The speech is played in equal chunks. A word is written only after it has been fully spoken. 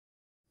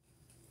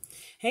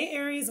Hey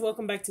Aries,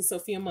 welcome back to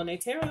Sophiamonay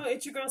Tarot.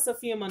 It's your girl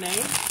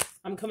Sophiamonay.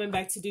 I'm coming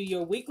back to do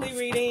your weekly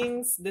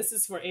readings. This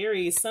is for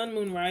Aries, Sun,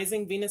 Moon,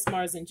 Rising, Venus,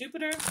 Mars, and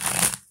Jupiter.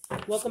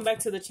 Welcome back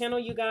to the channel,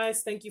 you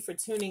guys. Thank you for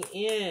tuning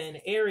in.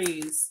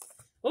 Aries.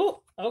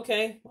 Oh,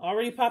 okay.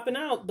 Already popping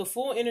out. The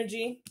full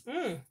energy.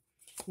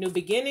 New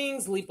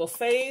beginnings, leap of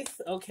faith.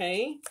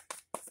 Okay.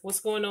 What's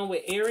going on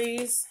with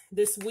Aries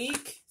this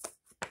week?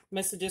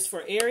 Messages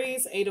for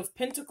Aries, Eight of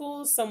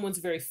Pentacles. Someone's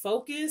very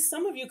focused.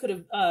 Some of you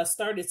could have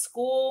started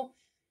school.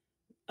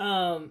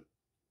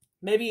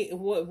 Maybe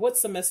what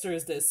semester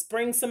is this?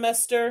 Spring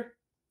semester.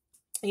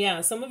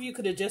 Yeah, some of you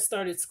could have just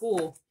started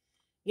school.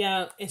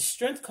 Yeah, and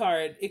Strength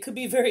card. It could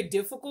be very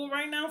difficult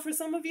right now for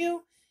some of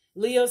you.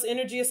 Leo's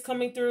energy is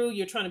coming through.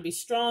 You're trying to be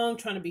strong,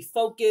 trying to be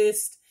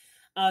focused.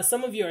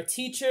 Some of you are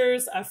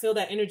teachers. I feel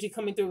that energy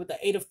coming through with the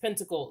Eight of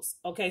Pentacles.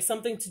 Okay,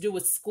 something to do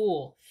with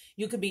school.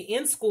 You could be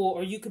in school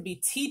or you could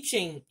be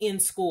teaching in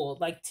school,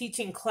 like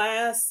teaching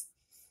class.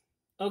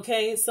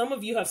 Okay, some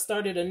of you have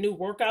started a new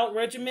workout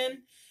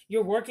regimen.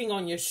 You're working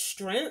on your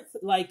strength,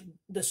 like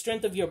the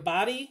strength of your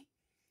body.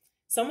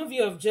 Some of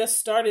you have just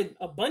started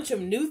a bunch of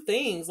new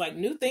things, like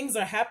new things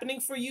are happening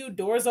for you.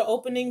 Doors are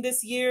opening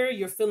this year.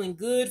 You're feeling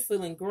good,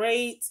 feeling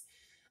great.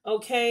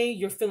 Okay,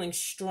 you're feeling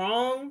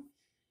strong,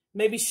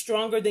 maybe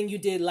stronger than you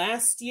did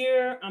last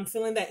year. I'm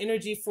feeling that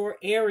energy for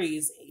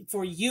Aries,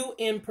 for you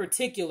in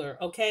particular.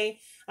 Okay,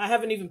 I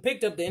haven't even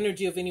picked up the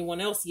energy of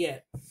anyone else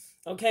yet.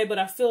 Okay, but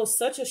I feel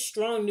such a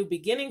strong new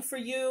beginning for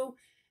you.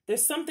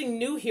 There's something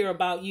new here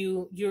about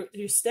you.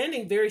 You're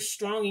standing very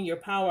strong in your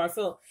power. I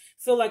feel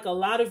like a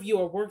lot of you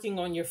are working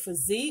on your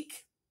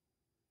physique.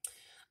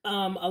 A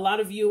lot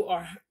of you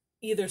are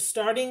either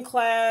starting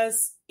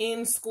class,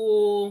 in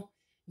school.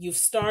 You've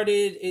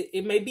started.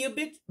 It may be a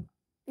bit,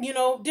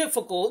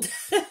 difficult,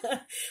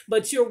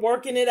 but you're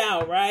working it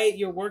out, right?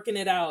 You're working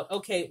it out.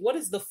 Okay, what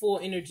is the full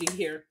energy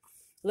here?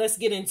 Let's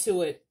get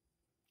into it.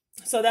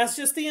 So that's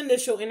just the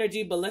initial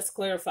energy, but let's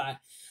clarify.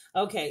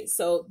 Okay,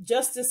 so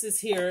Justice is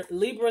here.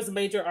 Libra's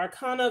major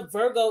arcana.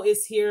 Virgo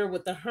is here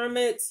with the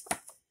Hermit.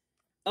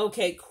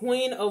 Okay,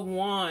 Queen of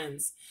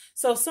Wands.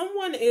 So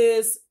someone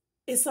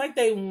it's like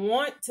they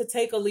want to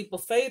take a leap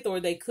of faith, or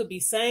they could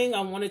be saying,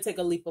 I want to take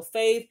a leap of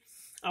faith.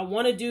 I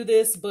want to do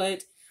this,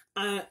 but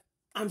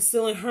I'm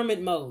still in hermit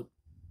mode.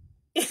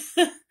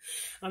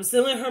 I'm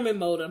still in hermit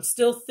mode. I'm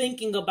still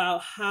thinking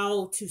about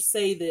how to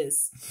say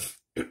this,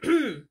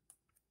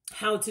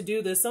 how to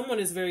do this. Someone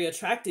is very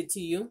attracted to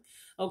you.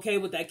 Okay,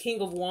 with that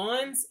King of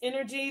Wands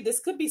energy,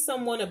 this could be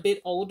someone a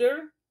bit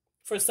older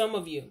for some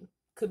of you.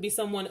 Could be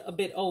someone a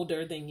bit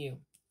older than you.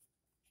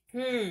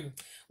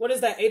 What is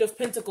that Eight of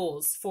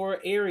Pentacles for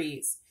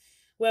Aries?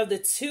 We have the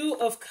Two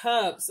of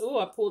Cups. Oh,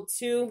 I pulled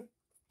two.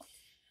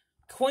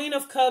 Queen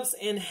of Cups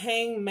and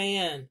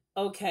Hangman.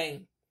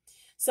 Okay.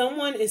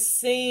 Someone is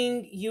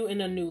seeing you in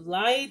a new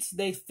light.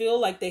 They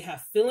feel like they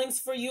have feelings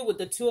for you with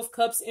the Two of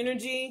Cups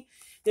energy.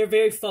 They're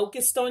very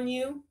focused on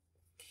you.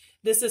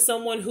 This is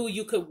someone who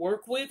you could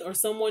work with, or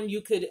someone you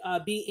could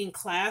be in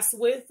class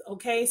with,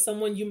 okay?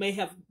 Someone you may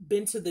have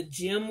been to the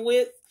gym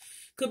with.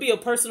 Could be a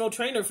personal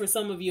trainer for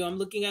some of you. I'm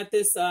looking at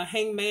this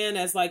hangman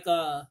as like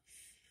a,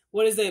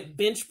 what is it,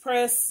 bench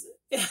press?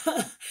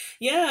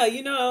 Yeah,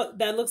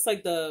 that looks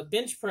like the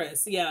bench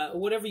press. Yeah,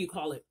 whatever you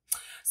call it.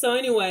 So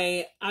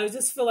anyway, I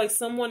just feel like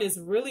someone is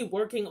really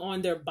working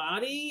on their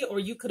body,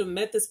 or you could have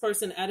met this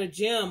person at a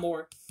gym,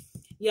 or,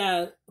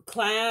 yeah,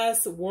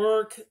 class,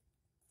 work.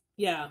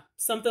 Yeah,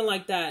 something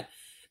like that.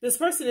 This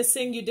person is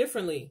seeing you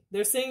differently.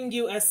 They're seeing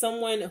you as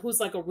someone who's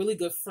like a really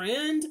good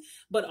friend,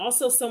 but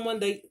also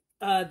someone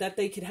that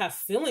they could have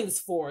feelings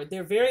for.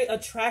 They're very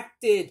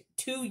attracted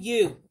to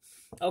you.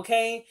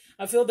 Okay?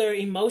 I feel their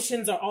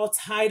emotions are all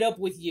tied up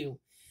with you.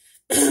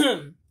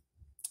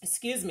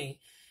 Excuse me.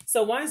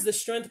 So why is the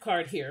Strength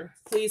card here?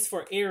 Please,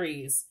 for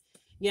Aries.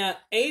 Yeah,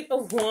 Eight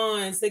of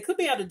Wands. They could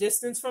be at a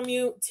distance from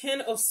you.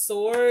 Ten of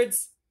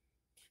Swords.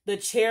 The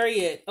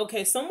Chariot.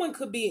 Okay, someone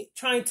could be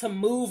trying to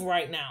move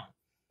right now.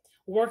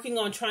 Working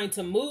on trying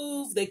to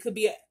move. They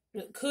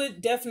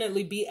could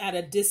definitely be at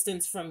a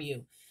distance from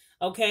you.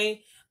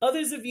 Okay?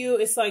 Others of you,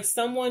 it's like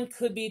someone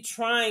could be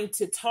trying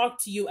to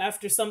talk to you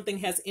after something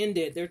has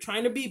ended. They're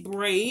trying to be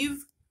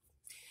brave.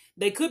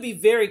 They could be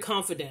very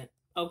confident.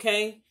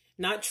 Okay?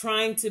 Not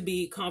trying to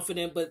be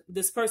confident, but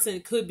this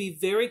person could be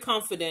very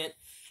confident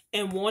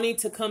and wanting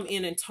to come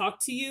in and talk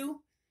to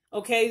you.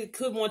 Okay?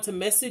 Could want to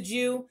message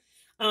you.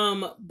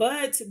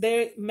 But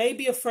they may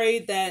be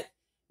afraid that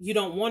you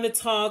don't want to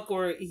talk,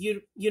 or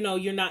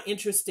you're not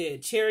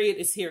interested. Chariot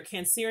is here.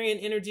 Cancerian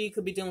energy,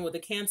 could be dealing with a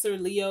Cancer,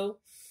 Leo.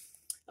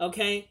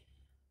 Okay.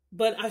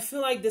 But I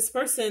feel like this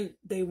person,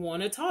 they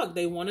want to talk.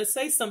 They want to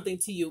say something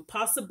to you,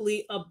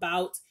 possibly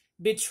about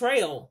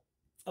betrayal.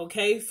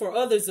 Okay. For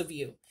others of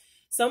you,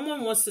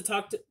 someone wants to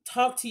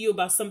talk to you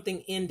about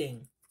something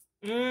ending.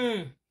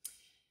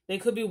 They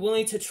could be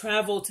willing to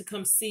travel to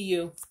come see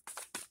you.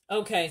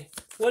 Okay,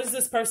 what is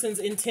this person's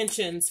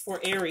intentions for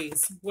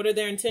Aries? What are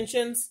their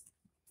intentions?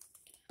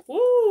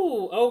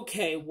 Ooh,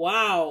 okay,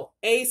 wow.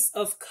 Ace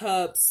of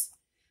Cups,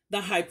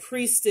 the High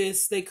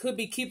Priestess. They could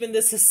be keeping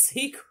this a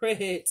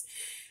secret,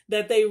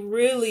 that they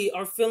really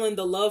are feeling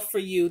the love for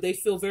you. They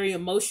feel very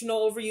emotional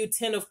over you.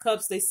 10 of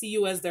Cups, they see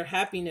you as their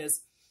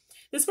happiness.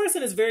 This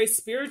person is very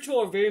spiritual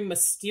or very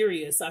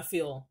mysterious, I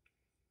feel.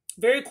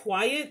 Very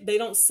quiet. They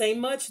don't say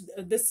much.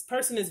 This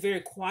person is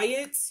very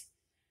quiet.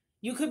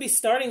 You could be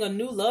starting a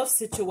new love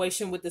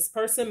situation with this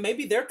person.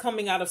 Maybe they're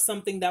coming out of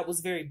something that was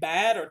very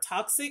bad or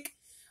toxic.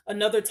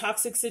 Another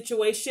toxic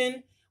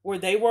situation where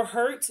they were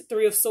hurt.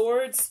 3 of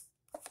Swords.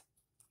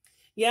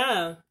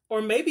 Yeah.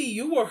 Or maybe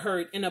you were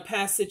hurt in a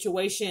past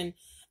situation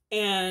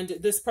and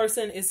this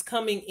person is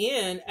coming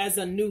in as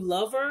a new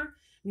lover,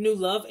 new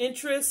love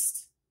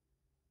interest.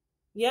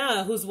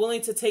 Yeah, who's willing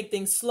to take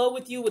things slow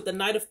with you with the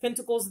Knight of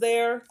Pentacles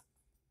there.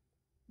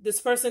 This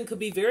person could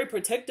be very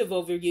protective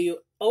over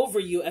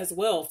you as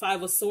well.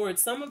 5 of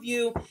Swords. Some of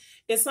you,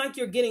 it's like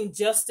you're getting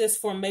justice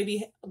for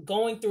maybe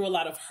going through a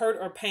lot of hurt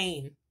or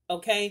pain.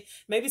 Okay.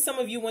 Maybe some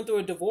of you went through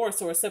a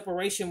divorce or a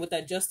separation with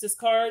that Justice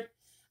card.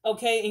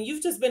 Okay. And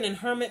you've just been in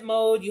hermit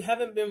mode. You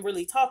haven't been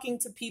really talking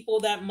to people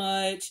that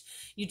much.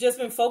 You've just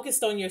been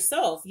focused on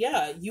yourself.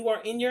 Yeah. You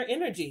are in your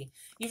energy.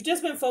 You've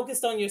just been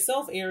focused on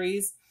yourself,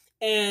 Aries.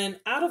 And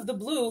out of the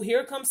blue,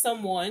 here comes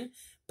someone,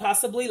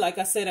 possibly, like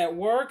I said, at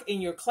work, in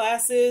your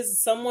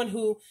classes, someone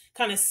who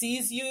kind of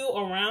sees you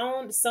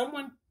around.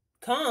 Someone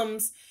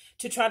comes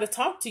to try to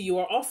talk to you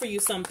or offer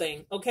you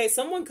something. Okay,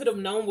 someone could have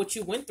known what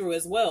you went through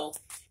as well.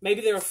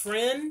 Maybe they're a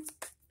friend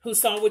who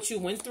saw what you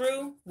went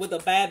through with a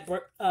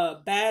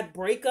bad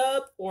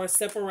breakup or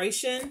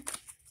separation.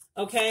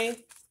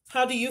 Okay,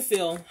 how do you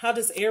feel? How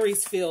does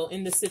Aries feel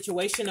in this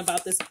situation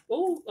about this?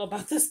 Oh,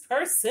 about this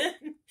person.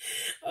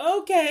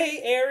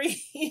 Okay,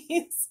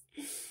 Aries.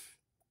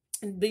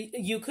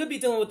 You could be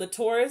dealing with the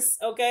Taurus.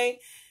 Okay,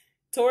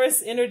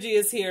 Taurus energy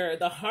is here.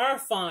 The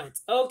Hierophant.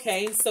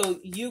 Okay, so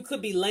you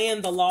could be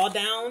laying the law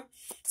down,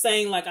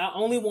 saying like, I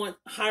only want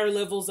higher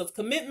levels of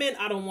commitment.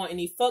 I don't want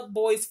any fuck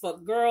boys,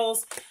 fuck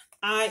girls.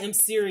 I am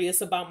serious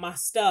about my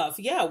stuff.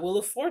 Yeah, Wheel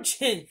of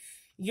Fortune.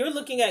 You're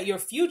looking at your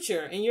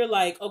future and you're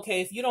like,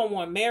 okay, if you don't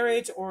want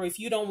marriage or if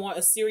you don't want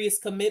a serious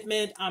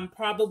commitment, I'm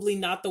probably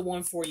not the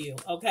one for you.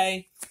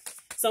 Okay.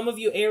 Some of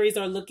you Aries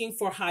are looking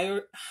for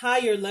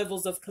higher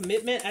levels of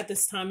commitment at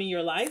this time in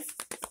your life.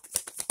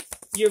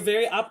 You're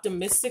very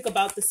optimistic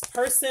about this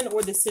person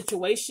or this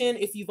situation.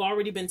 If you've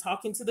already been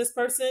talking to this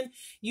person,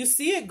 you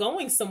see it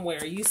going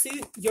somewhere. You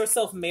see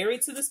yourself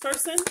married to this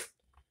person.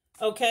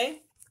 Okay.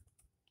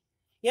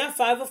 Yeah,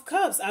 5 of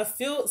Cups. I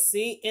feel,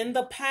 see, in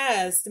the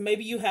past,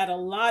 maybe you had a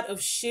lot of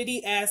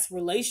shitty ass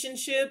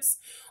relationships,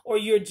 or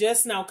you're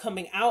just now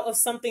coming out of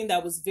something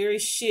that was very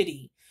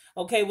shitty.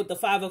 Okay, with the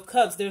 5 of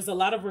Cups, there's a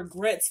lot of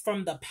regrets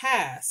from the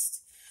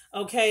past.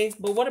 Okay,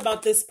 but what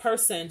about this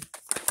person?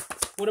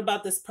 What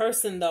about this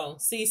person though?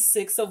 See,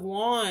 6 of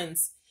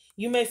Wands.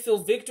 You may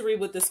feel victory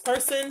with this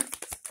person.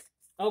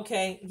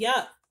 Okay,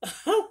 yeah.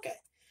 Okay.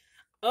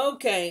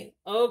 Okay.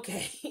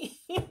 Okay.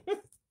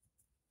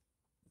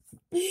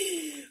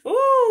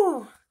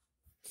 Ooh.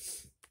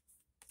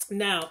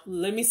 Now,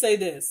 let me say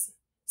this.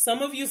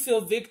 Some of you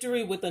feel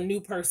victory with a new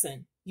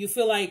person. You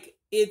feel like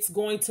it's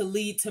going to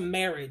lead to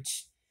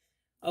marriage.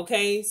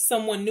 Okay,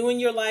 someone new in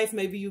your life.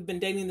 Maybe you've been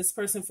dating this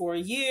person for a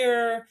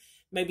year,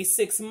 maybe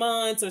 6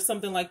 months or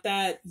something like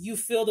that. You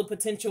feel the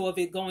potential of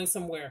it going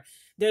somewhere.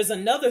 There's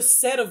another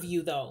set of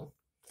you though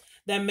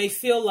that may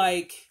feel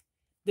like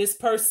this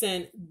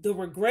person, the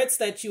regrets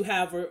that you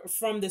have are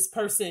from this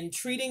person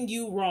treating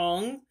you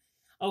wrong.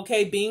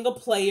 Okay, being a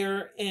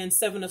player, and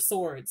 7 of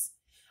Swords.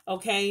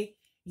 Okay,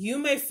 you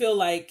may feel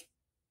like,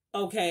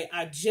 okay,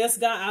 I just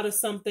got out of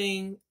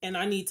something and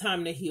I need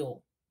time to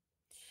heal.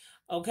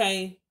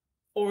 Okay,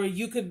 or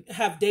you could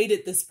have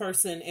dated this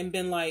person and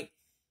been like,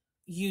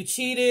 you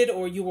cheated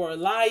or you were a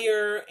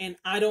liar and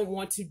I don't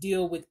want to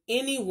deal with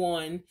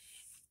anyone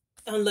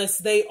unless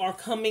they are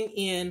coming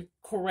in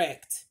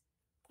correct.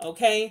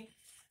 Okay,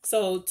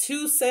 so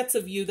 2 sets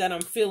of you that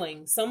I'm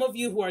feeling. Some of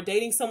you who are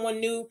dating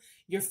someone new,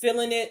 you're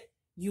feeling it.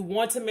 You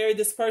want to marry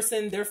this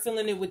person. They're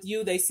feeling it with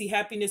you. They see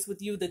happiness with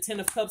you. The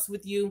 10 of Cups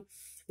with you.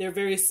 They're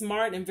very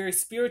smart and very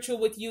spiritual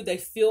with you. They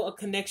feel a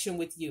connection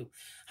with you.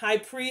 High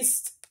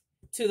Priest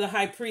to the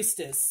High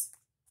Priestess.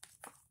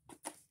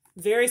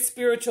 Very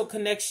spiritual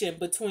connection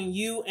between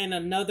you and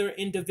another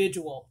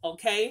individual.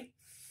 Okay?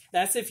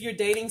 That's if you're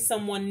dating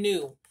someone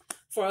new.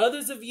 For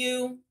others of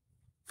you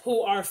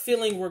who are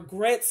feeling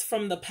regrets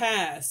from the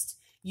past,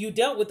 you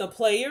dealt with a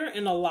player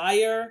and a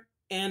liar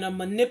and a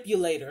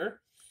manipulator.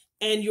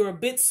 And you're a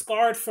bit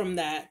scarred from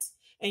that.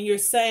 And you're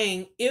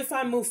saying, if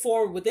I move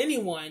forward with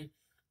anyone,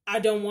 I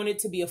don't want it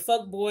to be a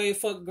fuck boy,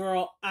 fuck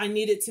girl. I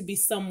need it to be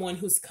someone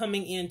who's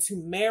coming in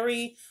to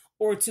marry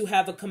or to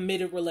have a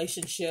committed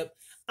relationship.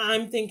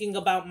 I'm thinking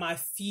about my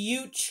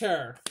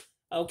future.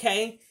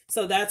 Okay.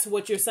 So that's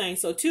what you're saying.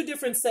 So 2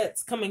 different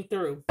sets coming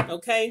through.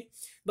 Okay.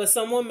 But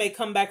someone may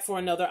come back for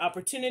another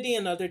opportunity,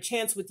 another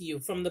chance with you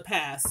from the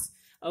past.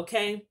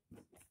 Okay.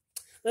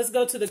 Let's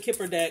go to the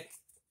Kipper deck.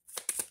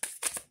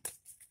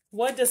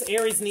 What does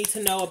Aries need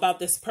to know about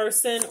this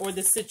person or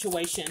this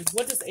situation?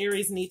 What does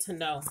Aries need to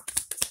know?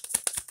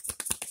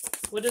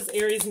 What does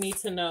Aries need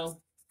to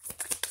know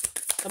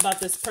about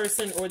this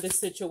person or this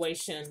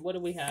situation? What do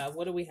we have?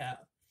 What do we have?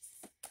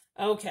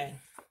 Okay.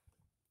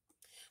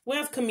 We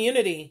have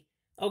community.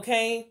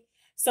 Okay.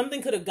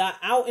 Something could have got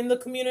out in the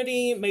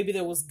community. Maybe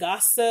there was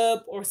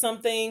gossip or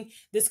something.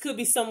 This could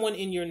be someone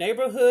in your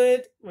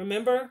neighborhood.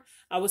 Remember,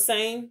 I was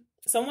saying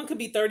someone could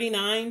be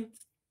 39.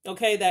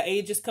 Okay, that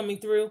age is coming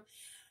through.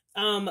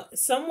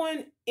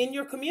 Someone in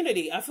your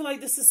community. I feel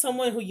like this is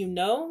someone who you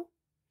know.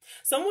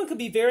 Someone could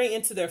be very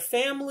into their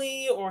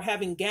family or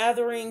having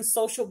gatherings,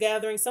 social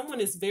gatherings.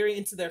 Someone is very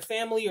into their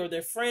family or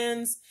their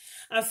friends.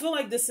 I feel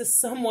like this is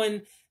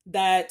someone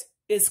that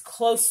is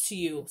close to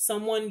you,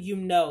 someone you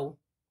know.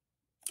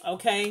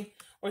 Okay,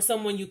 or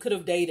someone you could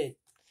have dated.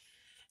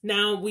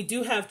 Now, we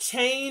do have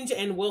change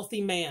and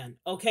wealthy man.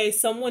 Okay,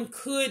 someone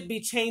could be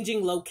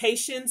changing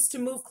locations to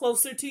move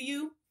closer to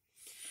you.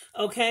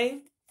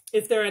 Okay,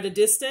 if they're at a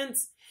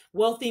distance.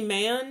 Wealthy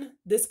man,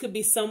 this could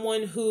be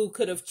someone who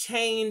could have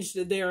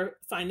changed their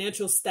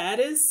financial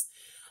status.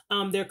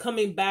 They're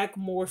coming back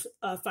more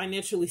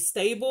financially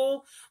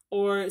stable,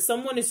 or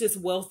someone is just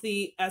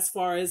wealthy as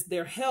far as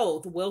their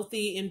health,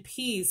 wealthy in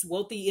peace,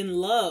 wealthy in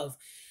love.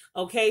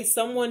 Okay,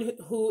 someone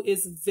who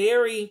is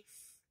very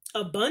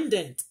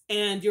abundant,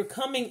 and you're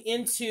coming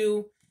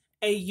into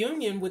a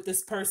union with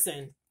this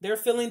person. They're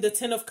feeling the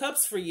 10 of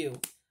Cups for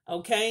you,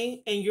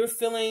 okay? And you're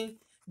feeling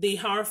the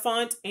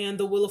Hierophant and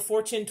the Wheel of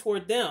Fortune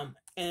toward them.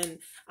 And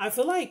I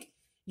feel like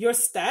your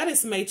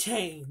status may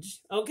change,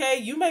 okay?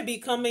 You may be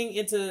coming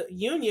into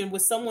union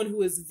with someone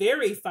who is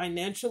very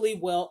financially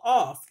well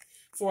off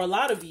for a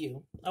lot of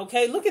you,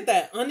 okay? Look at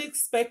that,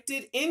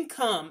 unexpected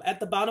income at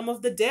the bottom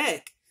of the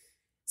deck.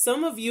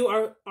 Some of you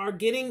are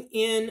getting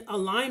in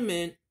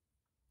alignment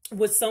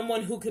with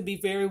someone who could be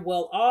very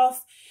well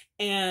off,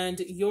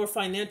 and your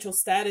financial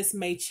status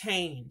may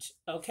change,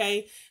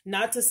 okay?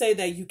 Not to say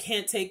that you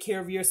can't take care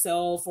of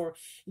yourself or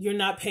you're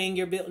not paying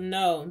your bill.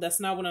 No,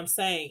 that's not what I'm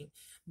saying.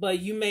 But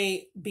you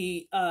may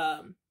be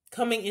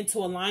coming into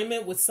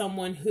alignment with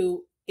someone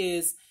who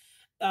is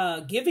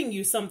giving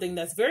you something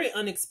that's very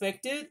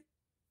unexpected.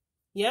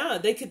 Yeah,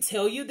 they could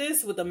tell you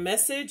this with a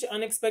message,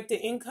 unexpected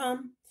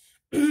income.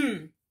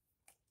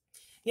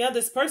 Yeah,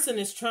 this person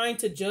is trying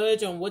to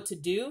judge on what to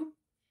do.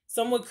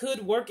 Someone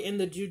could work in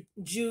the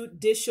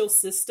judicial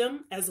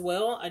system as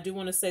well. I do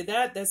want to say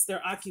that. That's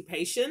their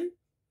occupation.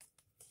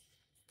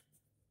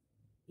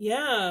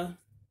 Yeah.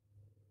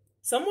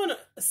 Some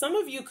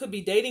of you could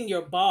be dating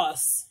your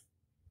boss.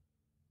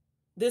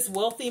 This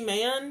wealthy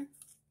man,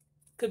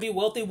 could be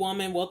wealthy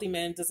woman, wealthy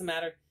man, doesn't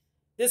matter.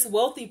 This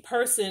wealthy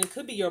person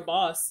could be your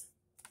boss.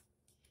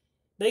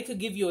 They could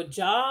give you a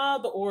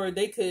job, or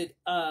they could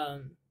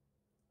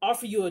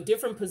offer you a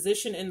different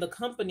position in the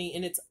company,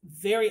 and it's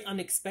very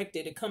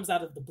unexpected. It comes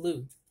out of the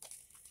blue.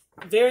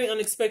 Very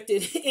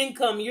unexpected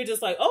income. You're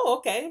just like, oh,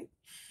 okay.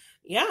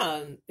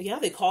 Yeah,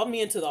 they called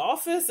me into the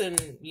office,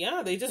 and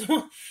yeah, they just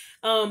want,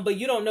 but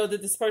you don't know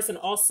that this person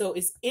also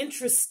is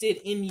interested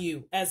in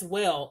you as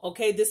well.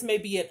 Okay, this may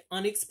be an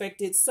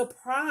unexpected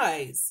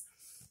surprise.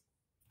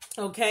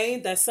 Okay,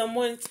 that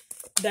someone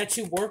that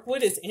you work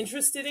with is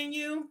interested in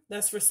you.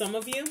 That's for some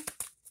of you.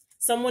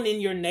 Someone in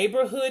your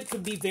neighborhood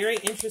could be very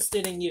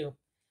interested in you.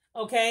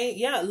 Okay,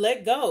 yeah,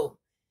 let go.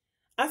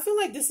 I feel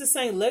like this is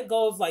saying let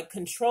go of like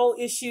control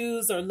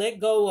issues, or let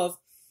go of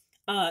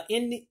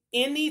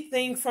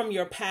anything from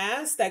your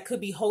past that could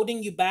be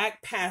holding you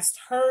back, past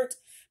hurt,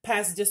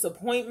 past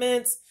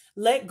disappointments.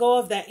 Let go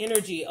of that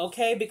energy,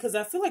 okay? Because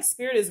I feel like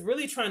Spirit is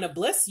really trying to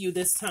bless you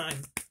this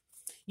time.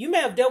 You may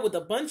have dealt with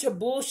a bunch of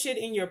bullshit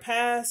in your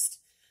past,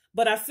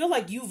 but I feel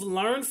like you've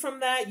learned from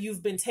that.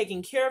 You've been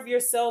taking care of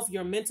yourself,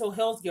 your mental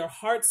health, your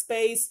heart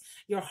space,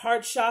 your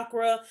heart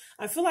chakra.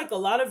 I feel like a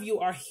lot of you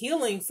are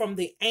healing from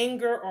the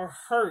anger or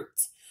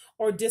hurt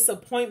or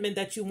disappointment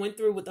that you went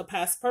through with the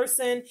past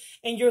person,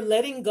 and you're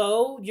letting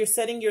go. You're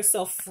setting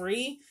yourself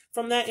free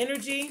from that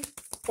energy,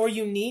 or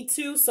you need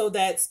to, so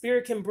that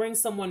Spirit can bring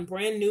someone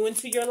brand new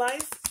into your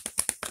life.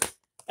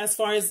 As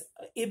far as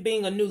it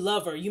being a new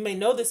lover, you may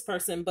know this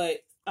person,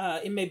 but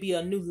it may be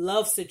a new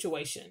love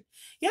situation.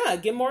 Yeah,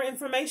 get more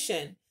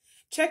information.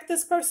 Check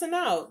this person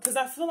out, because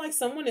I feel like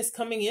someone is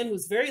coming in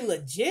who's very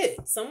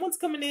legit. Someone's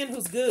coming in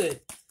who's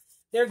good.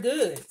 They're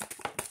good.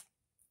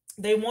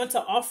 They want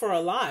to offer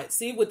a lot.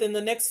 See, within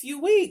the next few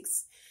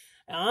weeks.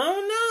 I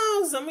don't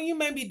know. Some of you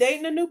may be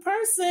dating a new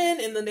person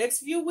in the next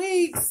few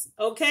weeks.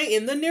 Okay,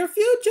 in the near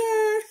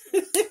future.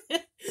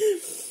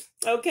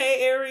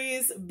 Okay,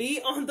 Aries,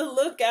 be on the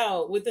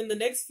lookout. Within the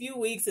next few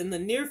weeks, in the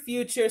near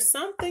future,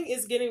 something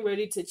is getting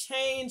ready to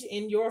change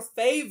in your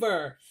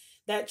favor.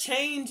 That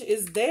change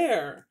is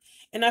there.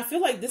 And I feel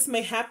like this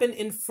may happen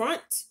in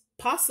front,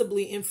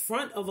 possibly in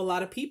front of a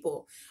lot of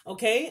people.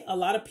 Okay, a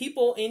lot of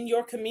people in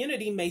your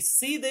community may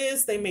see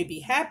this. They may be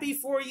happy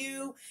for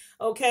you.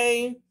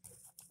 Okay,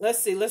 let's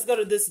see. Let's go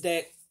to this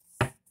deck.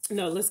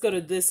 No, let's go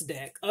to this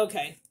deck.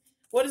 Okay,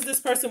 what does this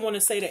person want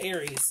to say to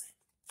Aries?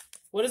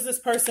 What does this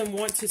person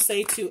want to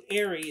say to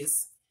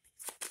Aries?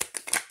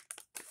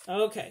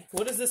 Okay,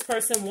 what does this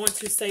person want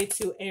to say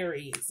to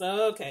Aries?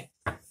 Okay,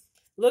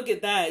 Look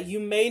at that. You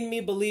made me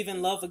believe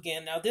in love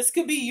again. Now, this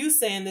could be you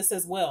saying this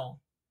as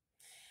well.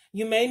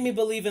 You made me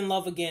believe in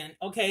love again.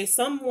 Okay,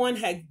 someone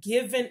had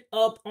given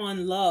up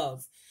on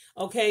love.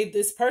 Okay,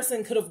 this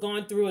person could have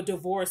gone through a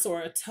divorce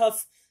or a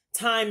tough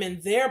time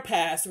in their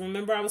past.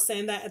 Remember I was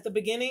saying that at the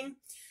beginning?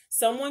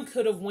 Someone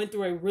could have went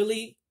through a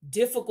really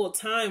difficult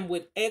time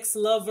with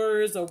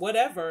ex-lovers or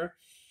whatever,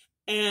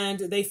 and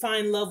they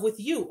find love with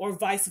you, or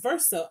vice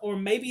versa. Or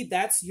maybe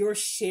that's your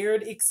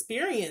shared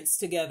experience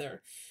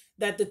together,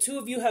 that the two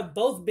of you have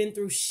both been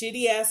through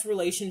shitty ass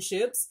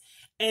relationships,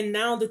 and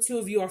now the two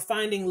of you are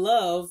finding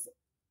love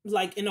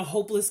like in a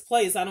hopeless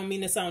place. I don't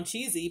mean to sound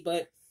cheesy,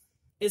 but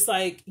it's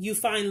like you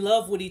find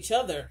love with each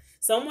other.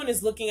 Someone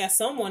is looking at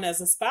someone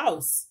as a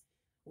spouse.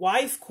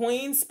 Wife,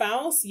 queen,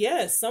 spouse.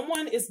 Yes,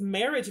 someone is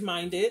marriage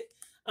minded.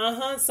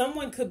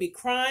 Someone could be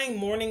crying,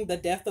 mourning the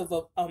death of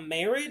a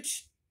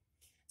marriage.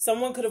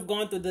 Someone could have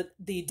gone through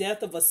the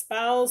death of a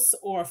spouse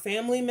or a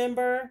family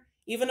member,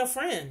 even a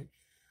friend.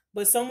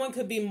 But someone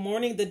could be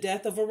mourning the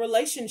death of a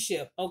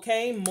relationship,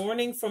 okay?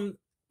 Mourning from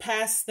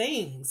past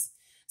things.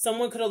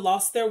 Someone could have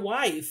lost their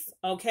wife,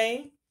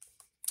 okay?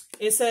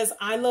 It says,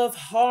 I love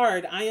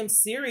hard. I am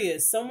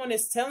serious. Someone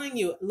is telling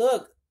you,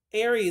 look,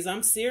 Aries,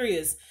 I'm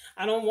serious.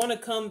 I don't want to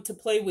come to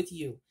play with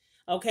you.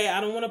 Okay,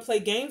 I don't want to play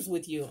games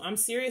with you. I'm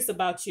serious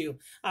about you.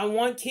 I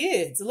want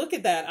kids. Look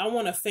at that. I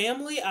want a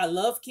family. I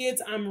love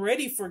kids. I'm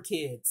ready for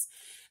kids.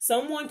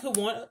 Someone could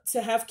want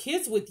to have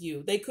kids with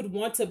you. They could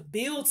want to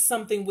build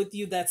something with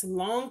you that's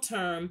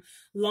long-term,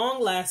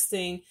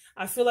 long-lasting.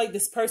 I feel like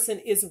this person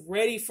is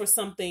ready for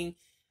something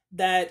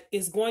that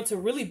is going to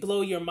really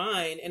blow your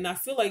mind. And I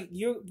feel like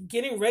you're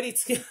getting ready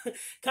to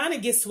kind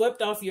of get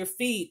swept off your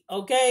feet,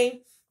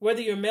 okay?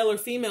 Whether you're male or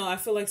female, I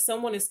feel like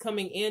someone is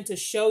coming in to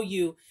show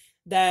you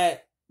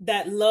that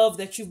love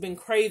that you've been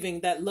craving,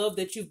 that love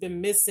that you've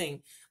been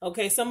missing.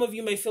 Okay, some of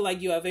you may feel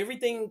like you have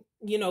everything,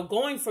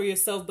 going for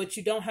yourself, but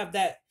you don't have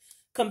that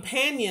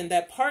companion,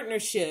 that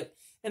partnership.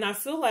 And I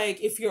feel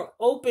like if you're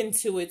open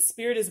to it,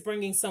 Spirit is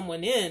bringing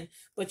someone in,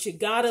 but you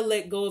got to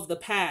let go of the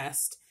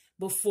past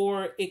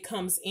before it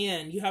comes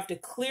in. You have to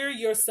clear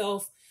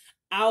yourself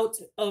out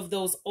of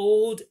those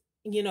old,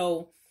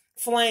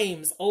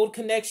 flames, old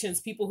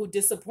connections, people who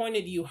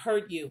disappointed you,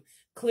 hurt you.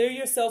 Clear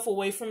yourself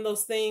away from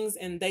those things,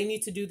 and they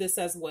need to do this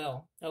as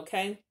well,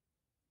 okay?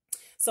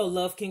 So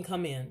love can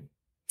come in.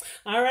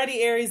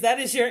 Alrighty, Aries, that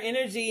is your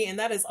energy, and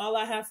that is all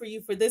I have for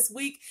you for this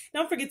week.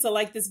 Don't forget to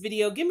like this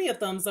video, give me a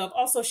thumbs up,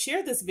 also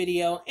share this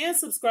video, and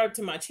subscribe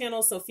to my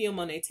channel,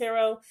 Sophiamonay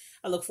Tarot.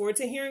 I look forward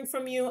to hearing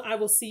from you. I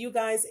will see you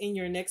guys in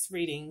your next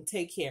reading.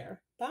 Take care.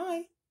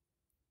 Bye.